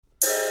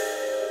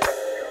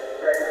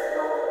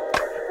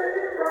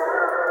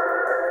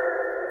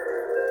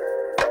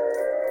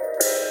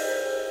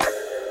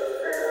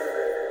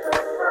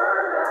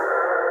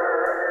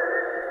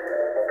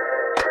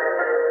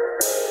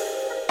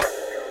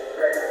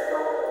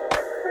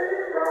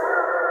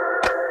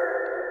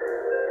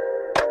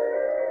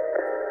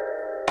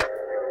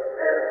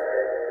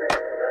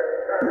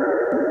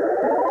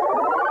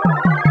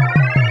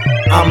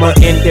I'm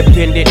an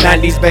independent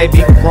 90s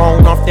baby,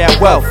 grown off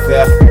that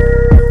welfare.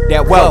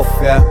 That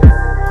welfare,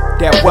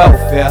 that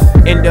welfare.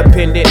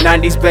 Independent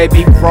 90s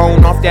baby,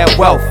 grown off that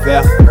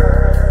welfare.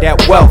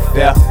 That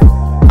welfare.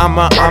 I'm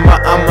a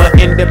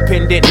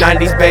independent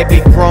 90s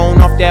baby,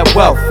 grown off that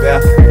welfare.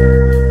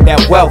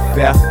 That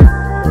welfare,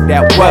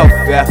 that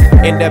welfare.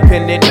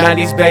 Independent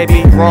 90s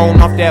baby, grown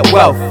off that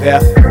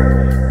welfare.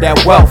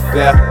 That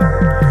welfare,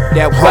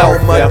 that welfare.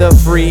 Home of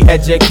the free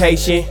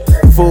education,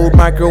 food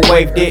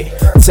microwaved it.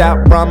 Top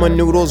ramen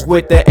noodles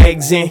with the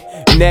eggs in.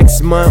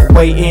 Next month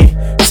waiting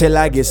till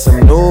I get some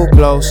new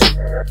clothes.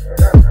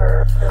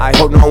 I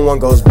hope no one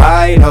goes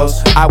by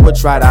those. I would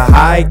try to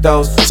hide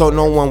those so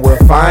no one would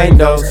find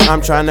those.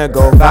 I'm trying to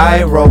go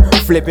viral,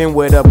 flipping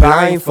with a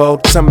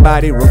blindfold.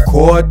 Somebody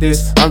record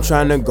this, I'm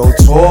trying to go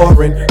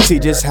touring. See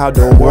just how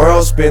the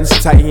world spins,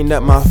 tighten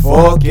up my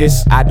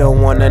focus. I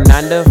don't want a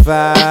 9 to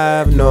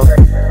 5, no.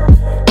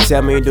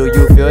 Tell me, do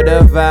you feel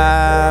the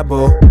vibe?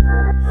 Oh,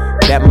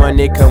 that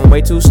money come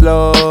way too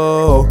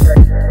slow.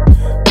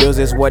 Bills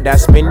is what I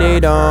spend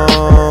it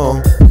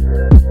on.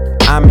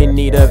 I'm in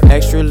need of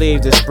extra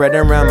leaves to spread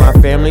around my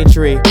family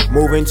tree.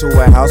 Moving to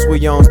a house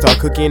we own, start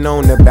cooking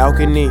on the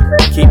balcony.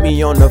 Keep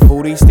me on the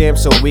foodie stamp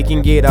so we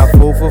can get our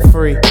food for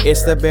free.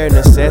 It's the bare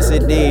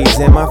necessities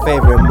in my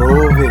favorite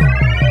movie.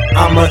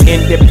 I'm an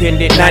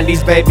independent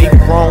 90s baby,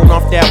 grown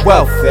off that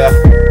welfare.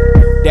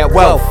 That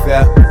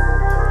welfare,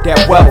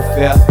 that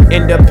welfare.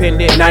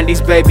 Independent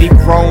 90s baby,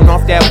 grown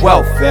off that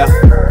welfare.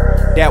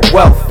 That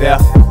welfare.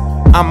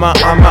 I'm a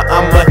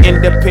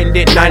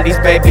independent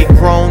 90s baby,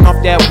 grown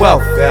off that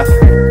welfare.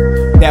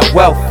 That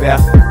welfare,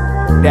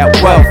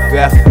 that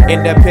welfare.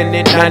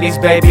 Independent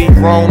 90s baby,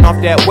 grown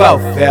off that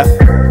welfare.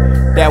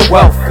 That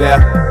welfare,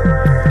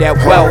 that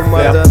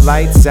welfare. Home of the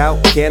lights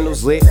out,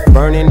 candles lit,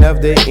 burning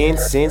of the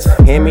incense,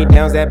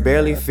 hand-me-downs that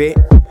barely fit.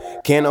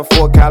 Can't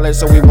afford college,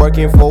 so we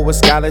working for a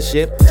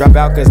scholarship. Drop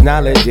out cause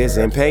knowledge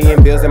isn't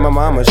paying bills and my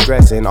mama's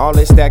stressing. All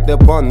is stacked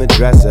up on the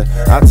dresser.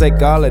 I'll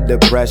take all of the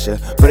pressure,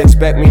 but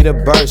expect me to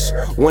burst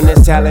when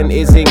this talent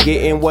isn't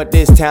getting what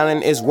this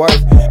talent is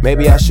worth.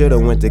 Maybe I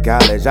should've went to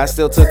college. I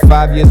still took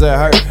 5 years of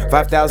hurt,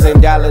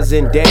 $5,000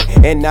 in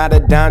debt, and not a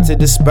dime to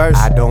disperse.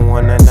 I don't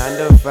want a 9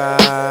 to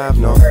 5,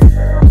 no.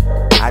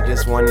 I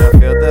just wanna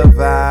feel the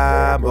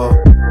vibe, oh.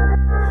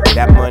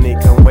 That money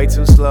come way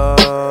too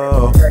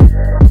slow.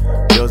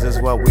 Bills is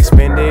what we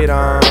spend it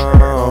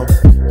on.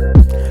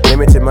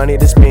 Limited money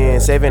to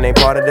spend, saving ain't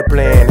part of the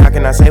plan. How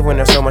can I save when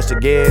there's so much to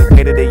give?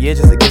 Hated the year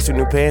just to get 2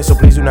 new pants. So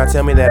please do not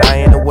tell me that I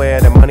ain't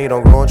aware that money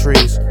don't grow on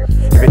trees.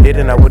 If it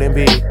didn't, I wouldn't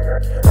be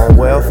on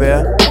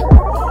welfare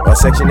or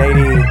Section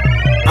 80.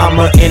 I'm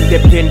an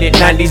independent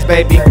 90s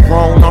baby,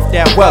 grown off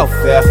that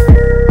welfare.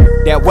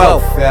 That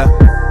welfare,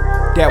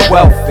 that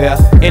welfare.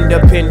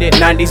 Independent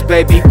 90s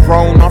baby,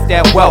 grown off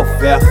that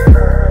welfare.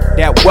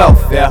 That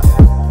welfare.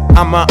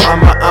 I'm a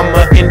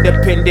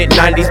independent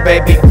 90s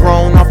baby,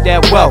 grown off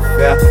that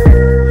welfare.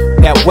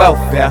 That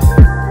welfare,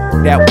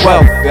 that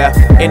welfare.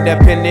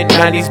 Independent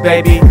 90s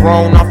baby,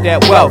 grown off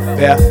that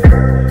welfare.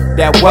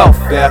 That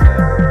welfare,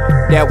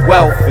 that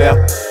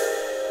welfare.